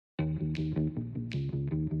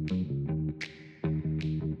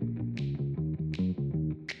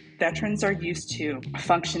Veterans are used to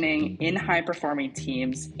functioning in high-performing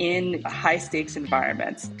teams in high-stakes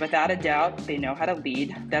environments. Without a doubt, they know how to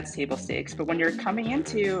lead. That's table stakes. But when you're coming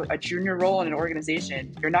into a junior role in an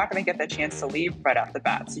organization, you're not going to get that chance to lead right off the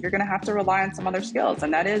bat. So you're going to have to rely on some other skills,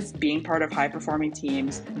 and that is being part of high-performing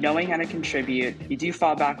teams, knowing how to contribute. You do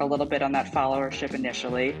fall back a little bit on that followership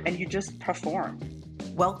initially, and you just perform.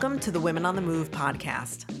 Welcome to the Women on the Move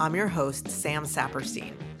podcast. I'm your host, Sam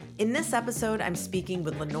Saperstein. In this episode, I'm speaking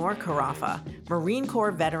with Lenore Karafa, Marine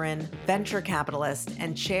Corps veteran, venture capitalist,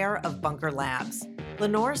 and chair of Bunker Labs.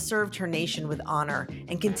 Lenore served her nation with honor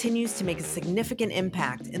and continues to make a significant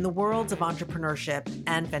impact in the worlds of entrepreneurship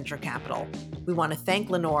and venture capital. We want to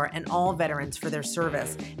thank Lenore and all veterans for their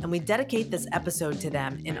service, and we dedicate this episode to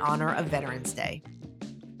them in honor of Veterans Day.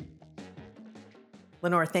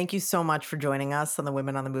 Lenore, thank you so much for joining us on the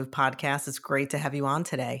Women on the Move podcast. It's great to have you on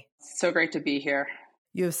today. So great to be here.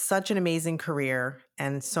 You have such an amazing career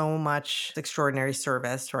and so much extraordinary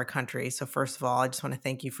service to our country. So first of all, I just want to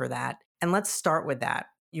thank you for that. And let's start with that.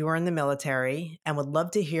 You were in the military and would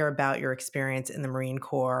love to hear about your experience in the Marine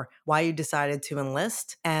Corps, why you decided to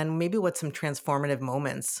enlist, and maybe what some transformative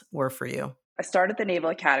moments were for you. I started the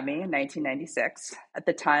Naval Academy in 1996. At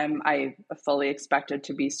the time, I fully expected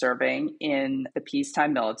to be serving in the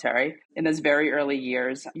peacetime military. In those very early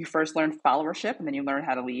years, you first learn followership and then you learn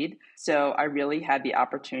how to lead. So I really had the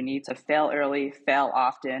opportunity to fail early, fail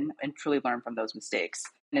often, and truly learn from those mistakes.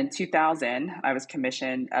 And in 2000, I was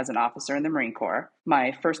commissioned as an officer in the Marine Corps.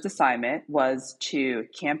 My first assignment was to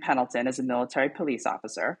Camp Pendleton as a military police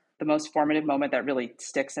officer. The most formative moment that really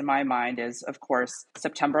sticks in my mind is, of course,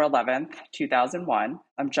 September 11th, 2001.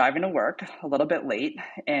 I'm driving to work a little bit late,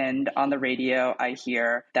 and on the radio, I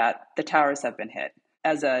hear that the towers have been hit.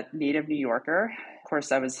 As a native New Yorker, of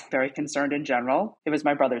course, I was very concerned in general. It was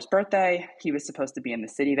my brother's birthday. He was supposed to be in the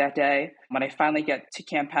city that day. When I finally get to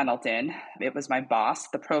Camp Pendleton, it was my boss,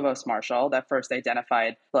 the provost marshal, that first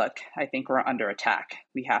identified, look, I think we're under attack.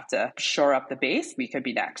 We have to shore up the base. We could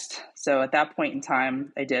be next. So at that point in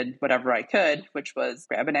time, I did whatever I could, which was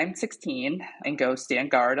grab an M16 and go stand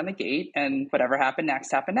guard on the gate, and whatever happened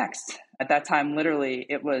next, happened next. At that time, literally,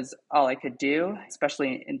 it was all I could do,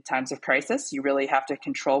 especially in times of crisis. You really have to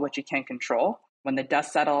control what you can control. When the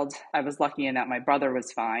dust settled, I was lucky in that my brother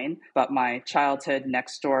was fine, but my childhood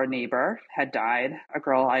next door neighbor had died. A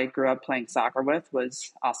girl I grew up playing soccer with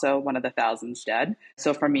was also one of the thousands dead.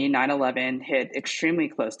 So for me, 9/11 hit extremely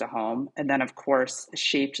close to home, and then, of course,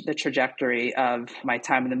 shaped the trajectory of my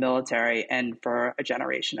time in the military and for a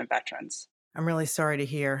generation of veterans. I'm really sorry to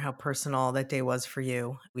hear how personal that day was for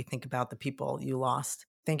you. We think about the people you lost.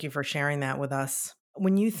 Thank you for sharing that with us.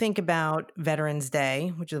 When you think about Veterans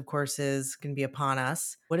Day, which of course is going to be upon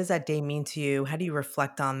us, what does that day mean to you? How do you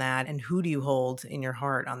reflect on that? And who do you hold in your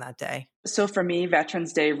heart on that day? So for me,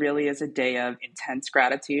 Veterans Day really is a day of intense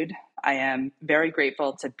gratitude. I am very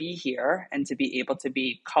grateful to be here and to be able to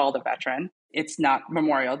be called a veteran. It's not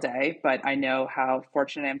Memorial Day, but I know how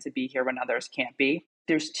fortunate I am to be here when others can't be.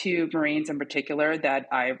 There's two Marines in particular that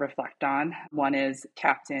I reflect on. One is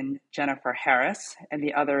Captain Jennifer Harris, and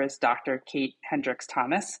the other is Dr. Kate Hendricks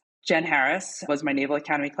Thomas. Jen Harris was my Naval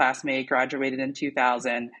Academy classmate, graduated in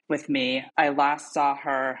 2000 with me. I last saw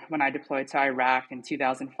her when I deployed to Iraq in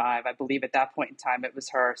 2005. I believe at that point in time, it was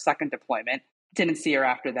her second deployment. Didn't see her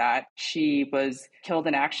after that. She was killed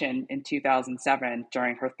in action in 2007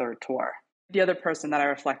 during her third tour. The other person that I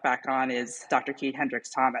reflect back on is Dr. Kate Hendricks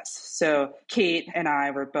Thomas. So Kate and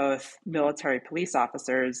I were both military police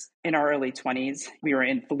officers in our early 20s. We were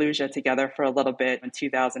in Fallujah together for a little bit in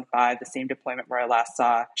 2005, the same deployment where I last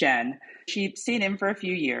saw Jen. She stayed in for a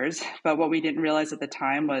few years, but what we didn't realize at the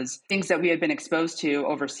time was things that we had been exposed to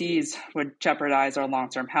overseas would jeopardize our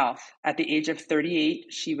long-term health. At the age of 38,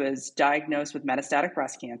 she was diagnosed with metastatic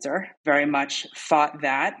breast cancer, very much fought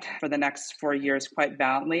that for the next 4 years quite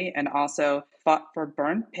valiantly, and also fought for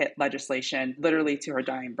burn pit legislation literally to her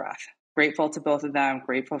dying breath. Grateful to both of them,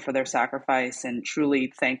 grateful for their sacrifice, and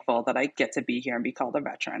truly thankful that I get to be here and be called a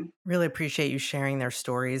veteran. Really appreciate you sharing their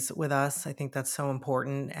stories with us. I think that's so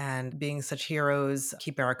important, and being such heroes,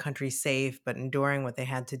 keeping our country safe, but enduring what they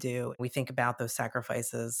had to do. We think about those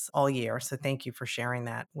sacrifices all year. So thank you for sharing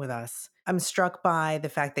that with us. I'm struck by the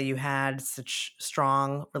fact that you had such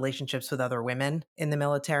strong relationships with other women in the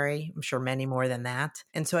military. I'm sure many more than that.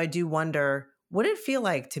 And so I do wonder, what did it feel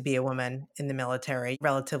like to be a woman in the military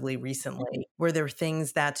relatively recently? Were there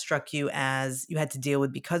things that struck you as you had to deal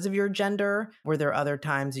with because of your gender? Were there other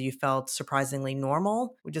times that you felt surprisingly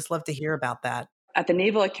normal? We'd just love to hear about that. At the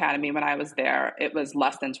Naval Academy, when I was there, it was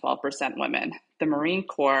less than 12% women. The Marine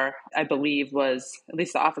Corps, I believe, was, at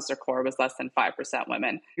least the officer corps, was less than 5%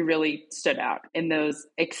 women. It really stood out. In those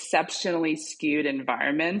exceptionally skewed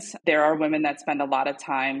environments, there are women that spend a lot of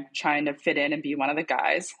time trying to fit in and be one of the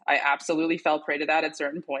guys. I absolutely fell prey to that at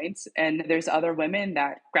certain points. And there's other women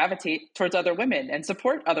that gravitate towards other women and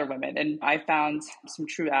support other women. And I found some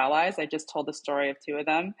true allies. I just told the story of two of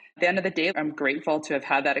them. At the end of the day, I'm grateful to have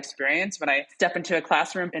had that experience. When I step into a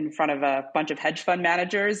classroom in front of a bunch of hedge fund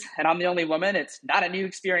managers and I'm the only woman, it's not a new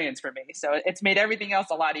experience for me. So it's made everything else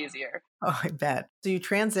a lot easier. Oh, I bet. So you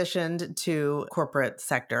transitioned to corporate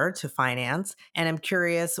sector, to finance. And I'm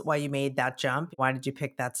curious why you made that jump. Why did you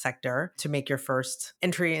pick that sector to make your first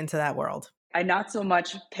entry into that world? I not so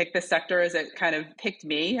much picked the sector as it kind of picked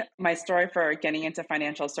me. My story for getting into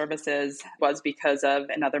financial services was because of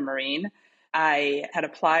another Marine. I had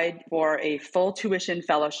applied for a full tuition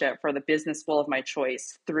fellowship for the business school of my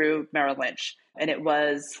choice through Merrill Lynch. And it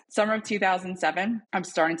was summer of 2007. I'm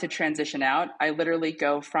starting to transition out. I literally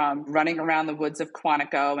go from running around the woods of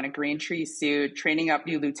Quantico in a green tree suit, training up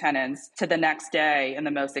new lieutenants, to the next day in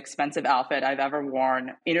the most expensive outfit I've ever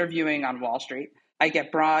worn, interviewing on Wall Street. I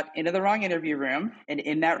get brought into the wrong interview room, and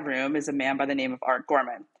in that room is a man by the name of Art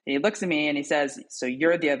Gorman. And he looks at me and he says, "So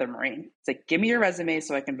you're the other Marine." It's like, "Give me your resume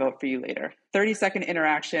so I can vote for you later." 30-second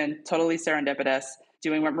interaction, totally serendipitous.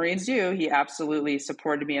 Doing what Marines do, he absolutely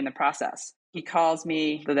supported me in the process. He calls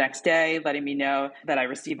me the next day, letting me know that I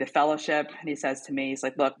received a fellowship. And he says to me, he's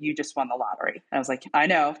like, "Look, you just won the lottery." And I was like, "I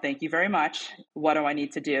know. Thank you very much. What do I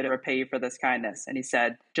need to do to repay you for this kindness?" And he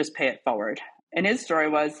said, "Just pay it forward." And his story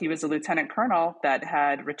was he was a lieutenant colonel that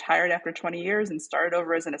had retired after 20 years and started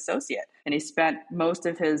over as an associate. And he spent most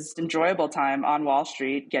of his enjoyable time on Wall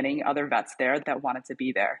Street getting other vets there that wanted to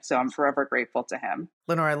be there. So I'm forever grateful to him.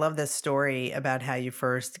 Lenore, I love this story about how you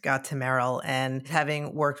first got to Merrill, and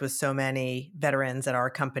having worked with so many veterans at our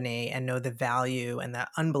company and know the value and the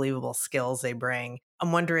unbelievable skills they bring.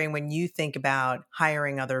 I'm wondering, when you think about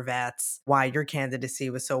hiring other vets, why your candidacy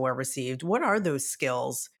was so well received, what are those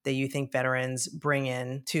skills that you think veterans bring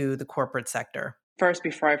in to the corporate sector? First,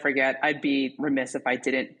 before I forget, I'd be remiss if I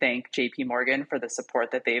didn't thank JP Morgan for the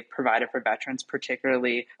support that they've provided for veterans,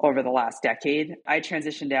 particularly over the last decade. I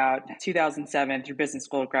transitioned out 2007 through business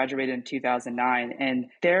school, graduated in 2009, and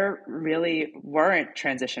there really weren't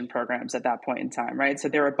transition programs at that point in time, right? So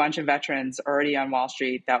there were a bunch of veterans already on Wall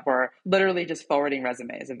Street that were literally just forwarding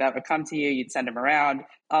resumes. If that would come to you, you'd send them around.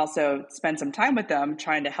 Also spend some time with them,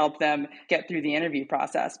 trying to help them get through the interview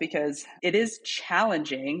process, because it is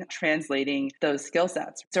challenging translating those skill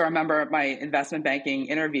sets. So I remember my investment banking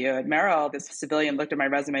interview at Merrill, this civilian looked at my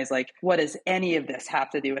resume, is like, "What does any of this have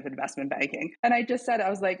to do with investment banking?" And I just said, I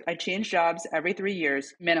was like, I changed jobs every 3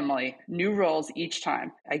 years, minimally, new roles each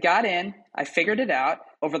time. I got in, I figured it out.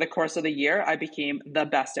 Over the course of the year, I became the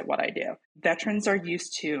best at what I do. Veterans are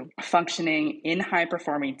used to functioning in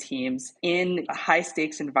high-performing teams, in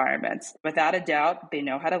high-stakes environments. Without a doubt, they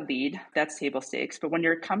know how to lead. That's table stakes. But when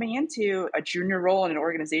you're coming into a junior role in an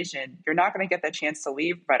organization, you're not going to get that chance to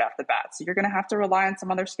leave right off the bat. So you're going to have to rely on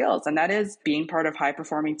some other skills. And that is being part of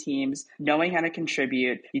high-performing teams, knowing how to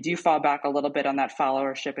contribute. You do fall back a little bit on that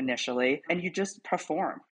followership initially, and you just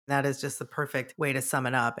perform. That is just the perfect way to sum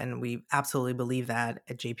it up. And we absolutely believe that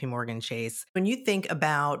at JP Morgan Chase. When you think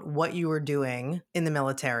about what you were doing in the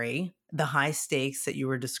military, the high stakes that you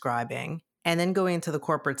were describing, and then going into the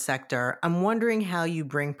corporate sector, I'm wondering how you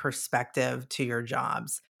bring perspective to your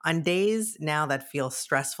jobs. On days now that feel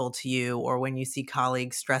stressful to you, or when you see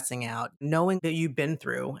colleagues stressing out, knowing that you've been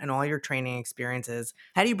through and all your training experiences,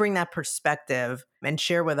 how do you bring that perspective and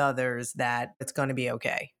share with others that it's going to be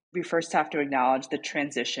okay? We first have to acknowledge the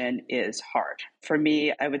transition is hard. For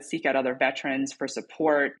me, I would seek out other veterans for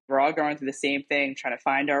support. We're all going through the same thing, trying to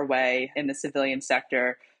find our way in the civilian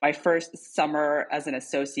sector. My first summer as an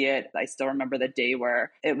associate, I still remember the day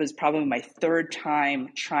where it was probably my third time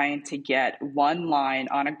trying to get one line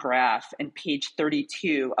on a graph and page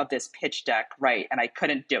 32 of this pitch deck right, and I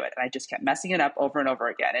couldn't do it. And I just kept messing it up over and over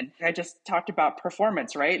again. And I just talked about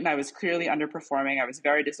performance, right? And I was clearly underperforming. I was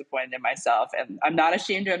very disappointed in myself. And I'm not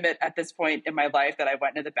ashamed to admit at this point in my life that I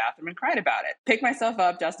went into the bathroom and cried about it. Picked myself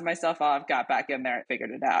up, dusted myself off, got back in there and figured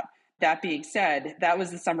it out. That being said, that was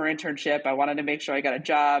the summer internship. I wanted to make sure I got a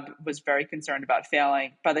job, was very concerned about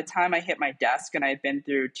failing. By the time I hit my desk, and I had been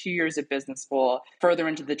through 2 years of business school, further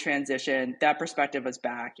into the transition, that perspective was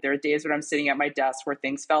back. There are days when I'm sitting at my desk where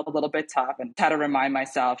things felt a little bit tough, and had to remind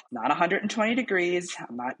myself, not 120 degrees,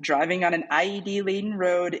 I'm not driving on an IED-laden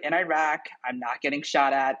road in Iraq, I'm not getting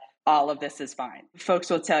shot at. All of this is fine. Folks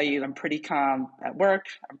will tell you I'm pretty calm at work.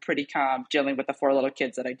 I'm pretty calm dealing with the 4 little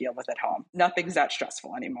kids that I deal with at home. Nothing's that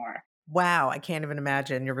stressful anymore. Wow, I can't even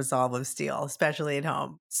imagine your resolve of steel, especially at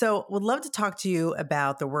home. So, would love to talk to you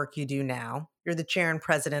about the work you do now. You're the chair and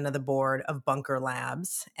president of the board of Bunker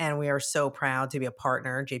Labs, and we are so proud to be a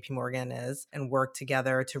partner, JP Morgan is, and work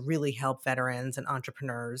together to really help veterans and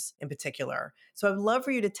entrepreneurs in particular. So, I'd love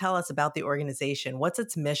for you to tell us about the organization. What's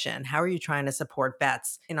its mission? How are you trying to support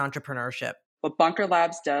vets in entrepreneurship? What Bunker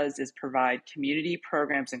Labs does is provide community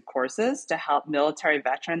programs and courses to help military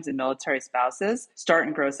veterans and military spouses start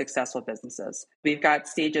and grow successful businesses. We've got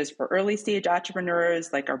stages for early stage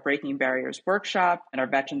entrepreneurs like our Breaking Barriers workshop and our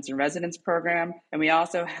Veterans in Residence program. And we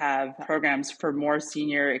also have programs for more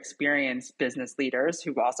senior experienced business leaders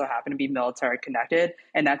who also happen to be military connected.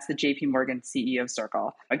 And that's the JP Morgan CEO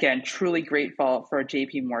Circle. Again, truly grateful for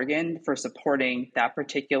JP Morgan for supporting that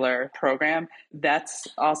particular program. Vets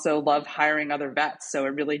also love hiring other vets. So it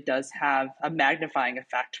really does have a magnifying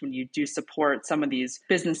effect when you do support some of these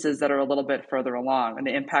businesses that are a little bit further along, and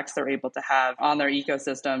the impacts they're able to have on their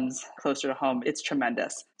ecosystems closer to home. It's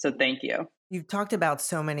tremendous. So thank you. You've talked about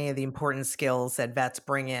so many of the important skills that vets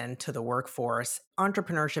bring in to the workforce,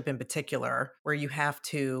 entrepreneurship in particular, where you have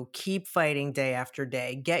to keep fighting day after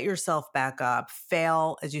day, get yourself back up,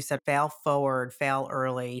 fail, as you said, fail forward, fail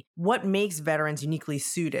early. What makes veterans uniquely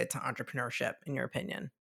suited to entrepreneurship, in your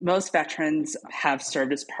opinion? Most veterans have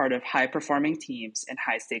served as part of high performing teams in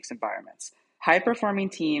high stakes environments. High performing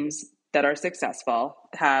teams that are successful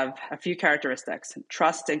have a few characteristics.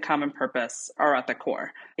 Trust and common purpose are at the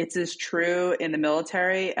core. It's as true in the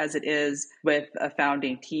military as it is with a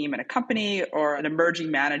founding team in a company or an emerging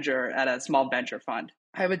manager at a small venture fund.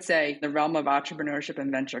 I would say the realm of entrepreneurship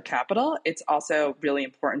and venture capital, it's also really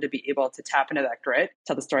important to be able to tap into that grit,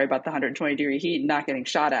 tell the story about the 120-degree heat, not getting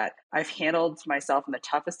shot at. I've handled myself in the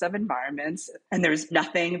toughest of environments, and there's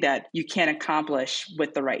nothing that you can't accomplish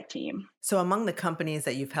with the right team. So among the companies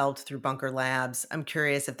that you've helped through Bunker Labs, I'm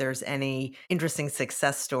curious if there's any interesting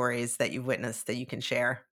success stories that you've witnessed that you can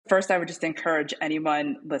share. First, I would just encourage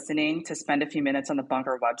anyone listening to spend a few minutes on the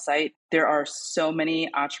Bunker website. There are so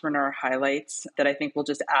many entrepreneur highlights that I think will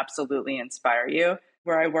just absolutely inspire you.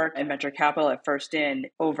 Where I work in venture capital at First In,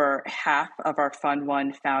 over half of our Fund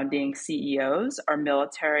One founding CEOs are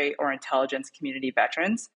military or intelligence community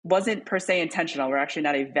veterans. Wasn't per se intentional. We're actually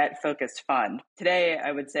not a vet-focused fund. Today,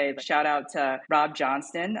 I would say shout out to Rob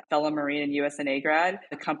Johnston, fellow Marine and USNA grad.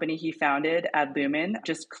 The company he founded, Ad Lumen,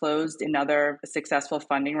 just closed another successful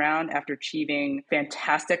funding round after achieving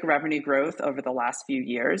fantastic revenue growth over the last few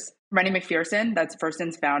years. Rennie McPherson, that's First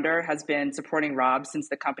In's founder, has been supporting Rob since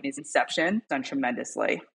the company's inception, done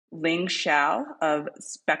tremendously. Ling Xiao of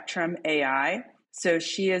Spectrum AI. So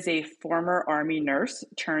she is a former Army nurse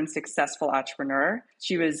turned successful entrepreneur.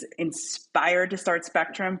 She was inspired to start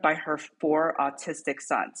Spectrum by her 4 autistic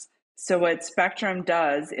sons. So what Spectrum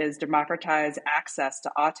does is democratize access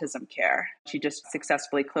to autism care. She just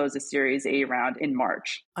successfully closed a Series A round in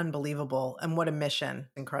March. Unbelievable. And what a mission.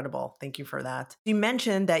 Incredible. Thank you for that. You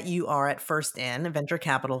mentioned that you are at First In, a venture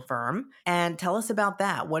capital firm. And tell us about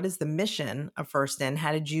that. What is the mission of First In?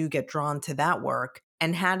 How did you get drawn to that work?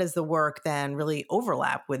 And how does the work then really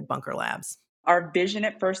overlap with Bunker Labs? Our vision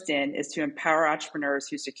at First In is to empower entrepreneurs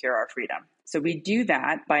who secure our freedom. So we do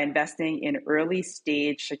that by investing in early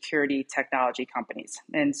stage security technology companies.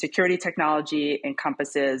 And security technology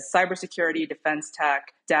encompasses cybersecurity, defense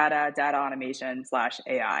tech, data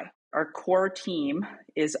automation/AI. Our core team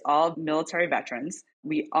is all military veterans.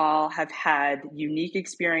 We all have had unique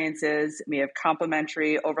experiences. We have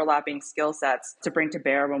complementary, overlapping skill sets to bring to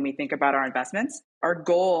bear when we think about our investments. Our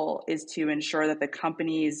goal is to ensure that the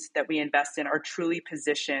companies that we invest in are truly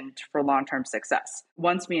positioned for long-term success.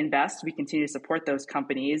 Once we invest, we continue to support those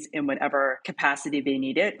companies in whatever capacity they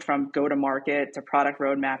need it, from go-to-market to product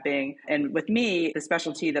road mapping. And with me, the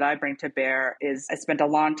specialty that I bring to bear is I spent a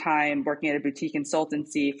long time working at a boutique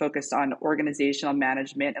consultancy focused on organizational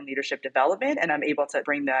management and leadership development, and I'm able to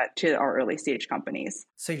bring that to our early stage companies.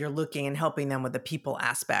 So you're looking and helping them with the people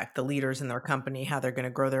aspect, the leaders in their company, how they're going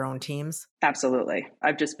to grow their own teams? Absolutely.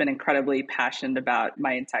 I've just been incredibly passionate about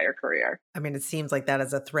my entire career. I mean, it seems like that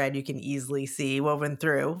is a thread you can easily see woven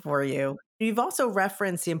through for you. You've also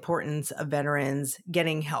referenced the importance of veterans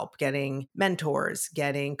getting help, getting mentors,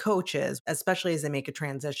 getting coaches, especially as they make a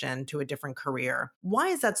transition to a different career. Why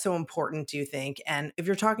is that so important, do you think? And if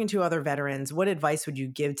you're talking to other veterans, what advice would you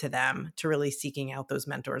give to them to really seeking out those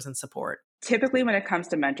mentors and support? Typically, when it comes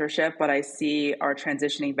to mentorship, what I see are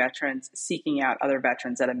transitioning veterans seeking out other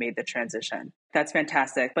veterans that have made the transition. That's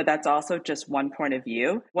fantastic, but that's also just one point of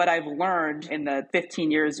view. What I've learned in the 15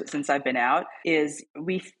 years since I've been out is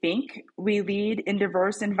we think we lead in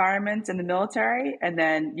diverse environments in the military, and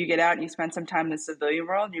then you get out and you spend some time in the civilian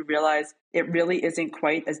world and you realize it really isn't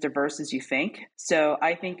quite as diverse as you think. So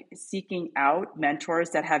I think seeking out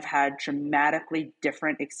mentors that have had dramatically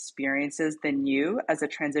different experiences than you as a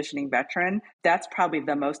transitioning veteran, that's probably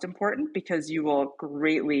the most important because you will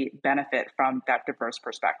greatly benefit from that diverse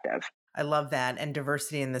perspective. I love that. And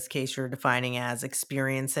diversity in this case, you're defining as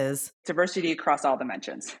experiences. Diversity across all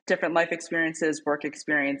dimensions, different life experiences, work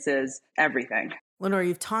experiences, everything. Lenore,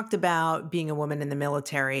 you've talked about being a woman in the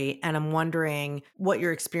military, and I'm wondering what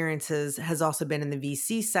your experiences has also been in the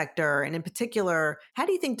VC sector. And in particular, how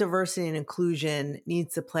do you think diversity and inclusion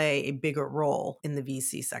needs to play a bigger role in the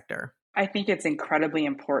VC sector? I think it's incredibly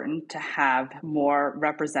important to have more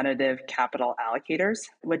representative capital allocators.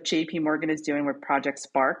 What JP Morgan is doing with Project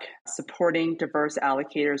Spark, supporting diverse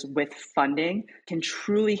allocators with funding, can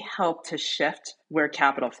truly help to shift where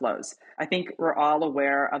capital flows. I think we're all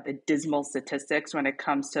aware of the dismal statistics when it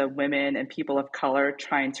comes to women and people of color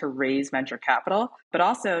trying to raise venture capital, but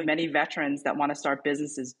also many veterans that want to start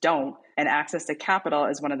businesses don't, and access to capital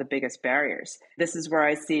is one of the biggest barriers. This is where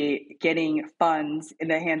I see getting funds in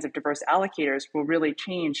the hands of diverse allocators will really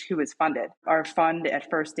change who is funded. Our fund at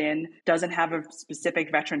First In doesn't have a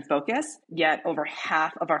specific veteran focus, yet over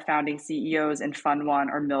half of our founding CEOs in Fund One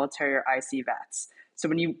are military or IC vets. So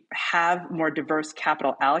when you have more diverse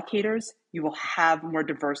capital allocators, you will have more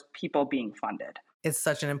diverse people being funded. It's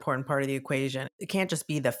such an important part of the equation. It can't just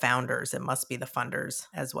be the founders, it must be the funders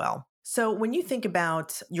as well. So when you think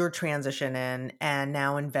about your transition in and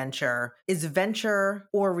now in venture, is venture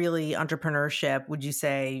or really entrepreneurship, would you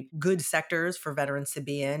say, good sectors for veterans to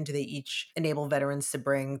be in? Do they each enable veterans to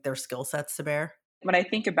bring their skill sets to bear? When I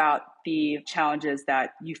think about the challenges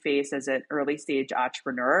that you face as an early stage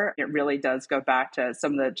entrepreneur, it really does go back to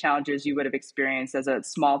some of the challenges you would have experienced as a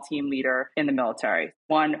small team leader in the military.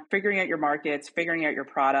 One, figuring out your markets, figuring out your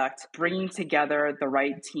product, bringing together the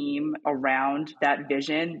right team around that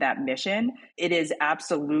vision, that mission. It is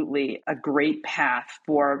absolutely a great path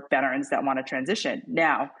for veterans that want to transition.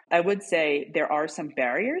 Now, I would say there are some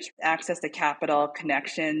barriers. Access to capital,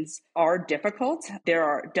 connections are difficult.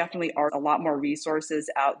 There definitely are a lot more resources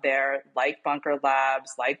out there like Bunker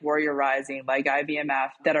Labs, like Warrior Rising, like IVMF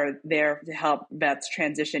that are there to help vets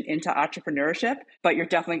transition into entrepreneurship, but you're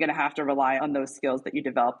definitely going to have to rely on those skills that you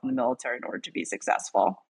develop in the military in order to be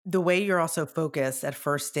successful. The way you're also focused at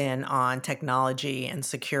First In on technology and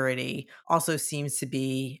security also seems to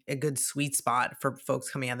be a good sweet spot for folks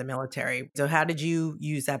coming out of the military. So how did you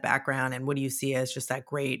use that background and what do you see as just that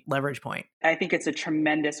great leverage point? I think it's a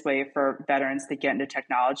tremendous way for veterans to get into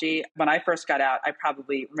technology. When I first got out, I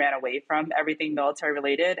probably ran away from everything military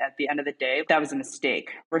related. At the end of the day, that was a mistake.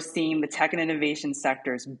 We're seeing the tech and innovation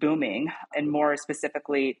sectors booming, and more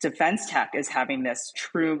specifically, defense tech is having this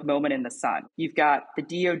true moment in the sun. You've got the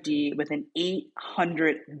DoD with an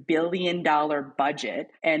 $800 billion budget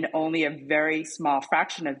and only a very small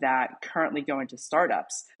fraction of that currently going to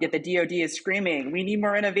startups. Yet the DoD is screaming, we need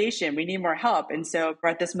more innovation, we need more help. And so we're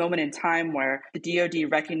at this moment in time where the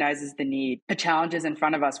DoD recognizes the need, the challenges in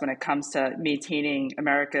front of us when it comes to maintaining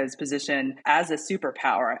America's position as a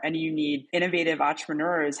superpower. And you need innovative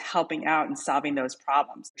entrepreneurs helping out and solving those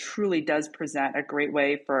problems. It truly does present a great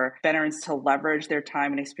way for veterans to leverage their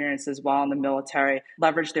time and experiences while in the military,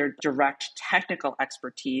 leverage their direct technical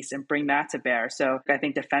expertise and bring that to bear. So I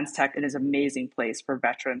think defense tech is an amazing place for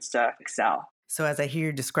veterans to excel. So as I hear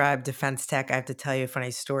you describe defense tech, I have to tell you a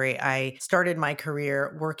funny story. I started my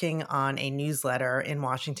career working on a newsletter in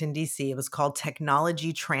Washington, D.C. It was called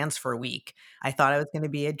Technology Transfer Week. I thought I was going to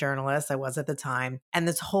be a journalist. I was at the time. And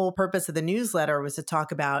this whole purpose of the newsletter was to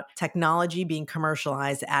talk about technology being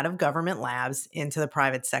commercialized out of government labs into the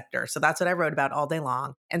private sector. So that's what I wrote about all day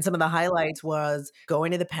long. And some of the highlights was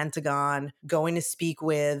going to the Pentagon, going to speak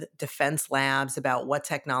with defense labs about what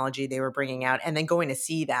technology they were bringing out, and then going to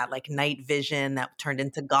see that like night vision that turned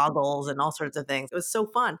into goggles and all sorts of things. It was so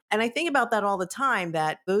fun. And I think about that all the time,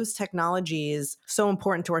 that those technologies so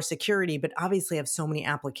important to our security, but obviously have so many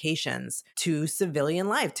applications to civilian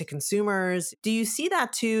life, to consumers. Do you see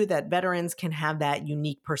that too, that veterans can have that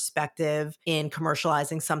unique perspective in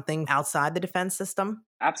commercializing something outside the defense system?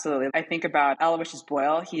 Absolutely. I think about Aloysius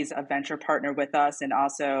Boyle. He's a venture partner with us and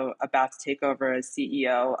also about to take over as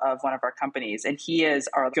CEO of one of our companies. And he is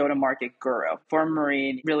our go-to-market guru. Former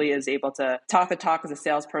Marine, really is able to talk the talk as a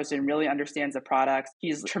salesperson, really understands the products.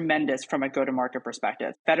 He's tremendous from a go-to-market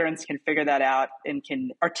perspective. Veterans can figure that out and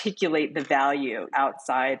can articulate the value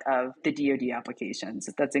outside of the DoD applications.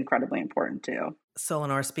 That's incredibly important too. So,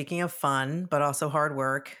 Lenore, speaking of fun, but also hard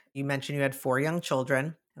work, you mentioned you had 4 young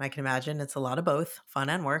children, and I can imagine it's a lot of both fun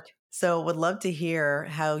and work. So, would love to hear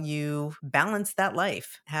how you balance that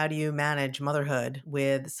life. How do you manage motherhood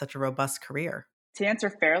with such a robust career? To answer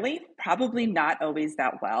fairly, probably not always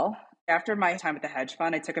that well. After my time at the hedge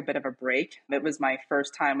fund, I took a bit of a break. It was my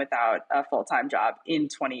first time without a full-time job in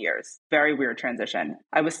 20 years. Very weird transition.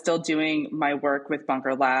 I was still doing my work with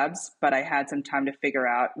Bunker Labs, but I had some time to figure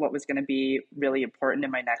out what was going to be really important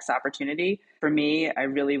in my next opportunity. For me, I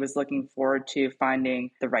really was looking forward to finding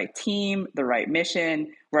the right team, the right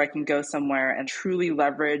mission, where I can go somewhere and truly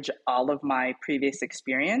leverage all of my previous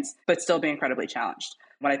experience, but still be incredibly challenged.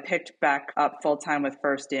 When I picked back up full-time with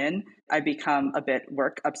First In, I become a bit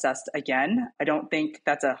work obsessed again. I don't think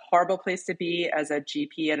that's a horrible place to be as a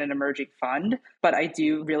GP at an emerging fund, but I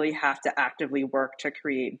do really have to actively work to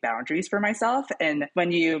create boundaries for myself. And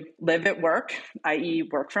when you live at work, i.e.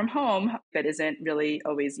 work from home, that isn't really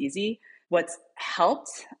always easy. What's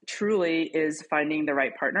helped truly is finding the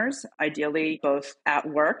right partners, ideally both at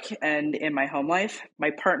work and in my home life.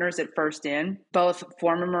 My partners at First In, both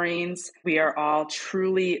former Marines, we are all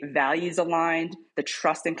truly values aligned. The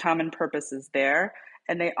trust and common purpose is there.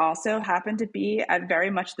 And they also happen to be at very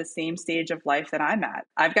much the same stage of life that I'm at.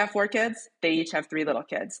 I've got 4 kids. They each have 3 little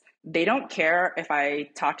kids. They don't care if I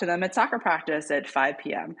talk to them at soccer practice at 5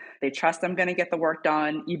 p.m. They trust I'm going to get the work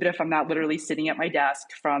done, even if I'm not literally sitting at my desk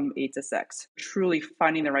from 8 to 6. Truly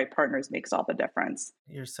finding the right partners makes all the difference.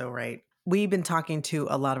 You're so right. We've been talking to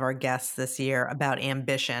a lot of our guests this year about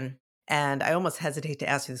ambition. And I almost hesitate to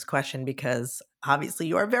ask you this question because obviously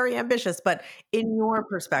you are very ambitious, but in your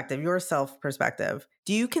perspective, your self perspective,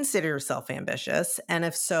 do you consider yourself ambitious? And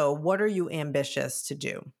if so, what are you ambitious to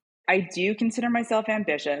do? I do consider myself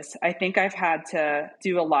ambitious. I think I've had to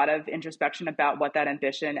do a lot of introspection about what that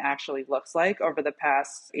ambition actually looks like over the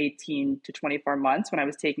past 18 to 24 months when I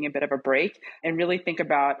was taking a bit of a break and really think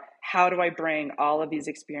about how do I bring all of these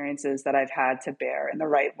experiences that I've had to bear in the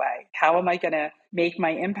right way? How am I going to make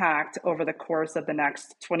my impact over the course of the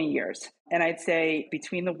next 20 years? And I'd say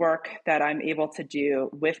between the work that I'm able to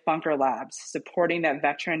do with Bunker Labs, supporting that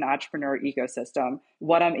veteran entrepreneur ecosystem,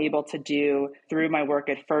 what I'm able to do through my work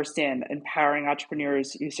at First In, empowering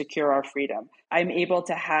entrepreneurs who secure our freedom, I'm able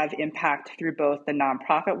to have impact through both the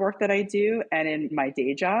nonprofit work that I do and in my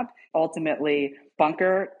day job. Ultimately,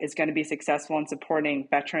 Bunker is going to be successful in supporting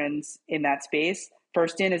veterans in that space.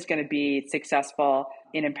 First In is going to be successful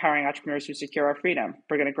in empowering entrepreneurs who secure our freedom.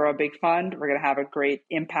 We're going to grow a big fund. We're going to have a great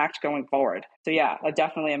impact going forward. So yeah, I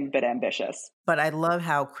definitely am a bit ambitious. But I love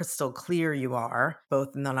how crystal clear you are,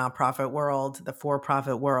 both in the nonprofit world, the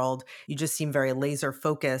for-profit world. You just seem very laser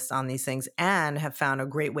focused on these things and have found a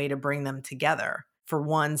great way to bring them together for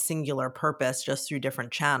one singular purpose, just through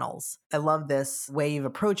different channels. I love this way you've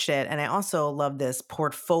approached it. And I also love this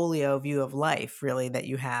portfolio view of life, really, that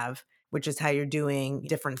you have, which is how you're doing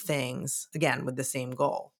different things, again, with the same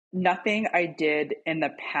goal. Nothing I did in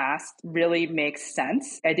the past really makes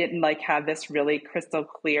sense. I didn't have this really crystal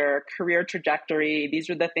clear career trajectory. These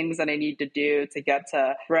are the things that I need to do to get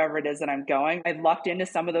to wherever it is that I'm going. I lucked into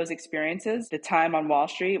some of those experiences. The time on Wall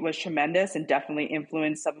Street was tremendous and definitely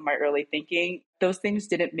influenced some of my early thinking. Those things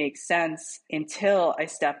didn't make sense until I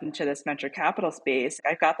stepped into this venture capital space.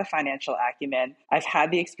 I've got the financial acumen. I've had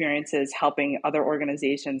the experiences helping other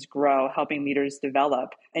organizations grow, helping leaders develop,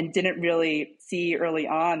 and didn't really see early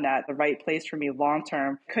on that the right place for me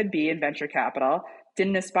long-term could be in venture capital.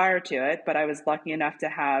 Didn't aspire to it, but I was lucky enough to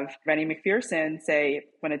have Rennie McPherson say,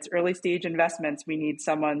 when it's early stage investments, we need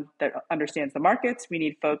someone that understands the markets. We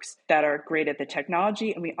need folks that are great at the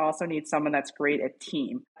technology, and we also need someone that's great at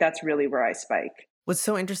team. That's really where I spike. What's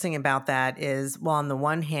so interesting about that is, well, on the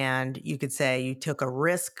one hand, you could say you took a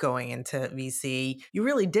risk going into VC. You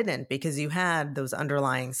really didn't, because you had those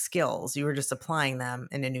underlying skills. You were just applying them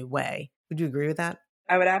in a new way. Would you agree with that?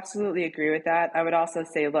 I would absolutely agree with that. I would also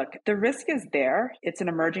say, look, the risk is there. It's an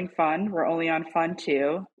emerging fund. We're only on fund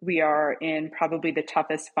 2. We are in probably the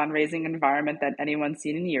toughest fundraising environment that anyone's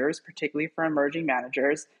seen in years, particularly for emerging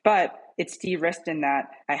managers. But It's de-risked in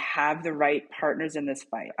that I have the right partners in this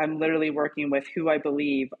fight. I'm literally working with who I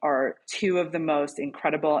believe are two of the most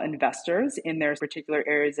incredible investors in their particular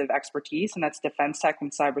areas of expertise, and that's defense tech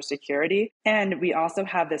and cybersecurity. And we also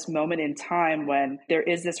have this moment in time when there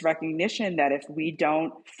is this recognition that if we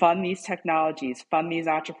don't fund these technologies, fund these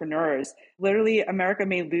entrepreneurs, literally America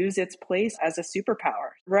may lose its place as a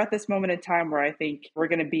superpower. We're at this moment in time where I think we're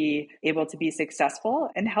going to be able to be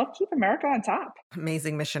successful and help keep America on top.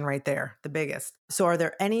 Amazing mission right there, the biggest. So are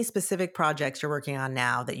there any specific projects you're working on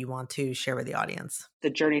now that you want to share with the audience? The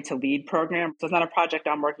Journey to Lead program. So it's not a project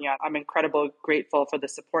I'm working on. I'm incredibly grateful for the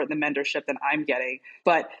support and the mentorship that I'm getting.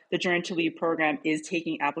 But the Journey to Lead program is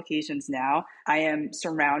taking applications now. I am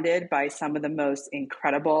surrounded by some of the most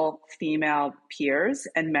incredible female peers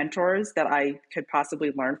and mentors that I could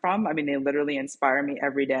possibly learn from. I mean, they literally inspire me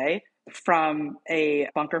every day. From a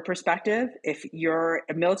bunker perspective, if you're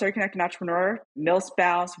a military-connected entrepreneur, mil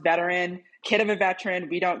spouse, veteran, kid of a veteran,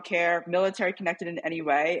 we don't care, military connected in any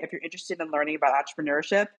way, if you're interested in learning about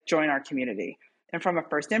entrepreneurship, join our community. And from a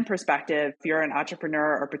First In perspective, if you're an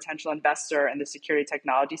entrepreneur or potential investor in the security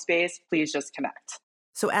technology space, please just connect.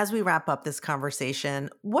 So as we wrap up this conversation,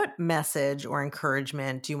 what message or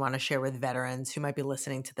encouragement do you want to share with veterans who might be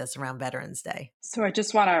listening to this around Veterans Day? So I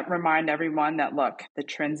just want to remind everyone that, look, the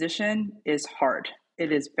transition is hard.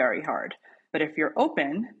 It is very hard. But if you're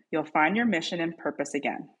open, you'll find your mission and purpose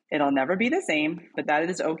again. It'll never be the same, but that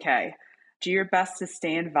is okay. Do your best to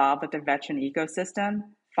stay involved with the veteran ecosystem.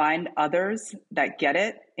 Find others that get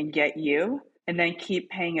it and get you, and then keep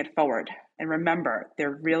paying it forward. And remember,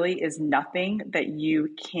 there really is nothing that you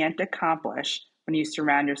can't accomplish when you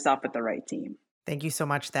surround yourself with the right team. Thank you so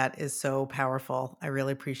much. That is so powerful. I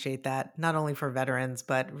really appreciate that, not only for veterans,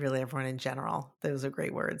 but really everyone in general. Those are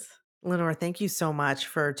great words. Lenore, thank you so much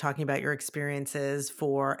for talking about your experiences,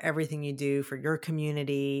 for everything you do for your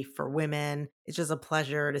community, for women. It's just a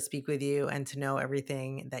pleasure to speak with you and to know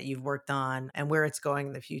everything that you've worked on and where it's going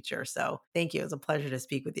in the future. So thank you. It's a pleasure to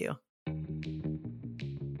speak with you.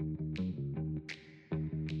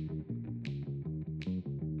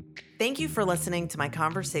 Thank you for listening to my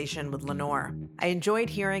conversation with Lenore. I enjoyed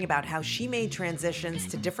hearing about how she made transitions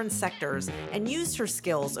to different sectors and used her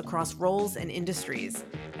skills across roles and industries.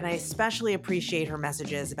 And I especially appreciate her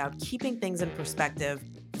messages about keeping things in perspective,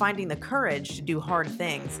 finding the courage to do hard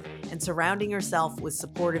things, and surrounding yourself with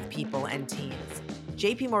supportive people and teams.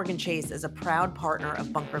 JP Morgan Chase is a proud partner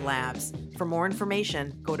of Bunker Labs. For more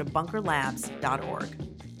information, go to bunkerlabs.org.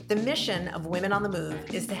 The mission of Women on the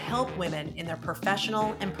Move is to help women in their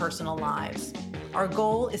professional and personal lives. Our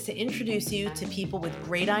goal is to introduce you to people with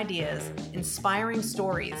great ideas, inspiring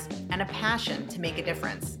stories, and a passion to make a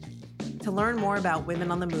difference. To learn more about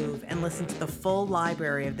Women on the Move and listen to the full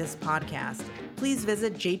library of this podcast, please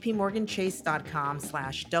visit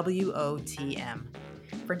jpmorganchase.com/WOTM.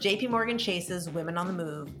 For JP Morgan Chase's Women on the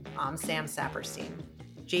Move, I'm Sam Saperstein.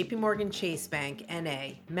 JP Morgan Chase Bank,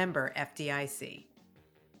 N.A., member FDIC.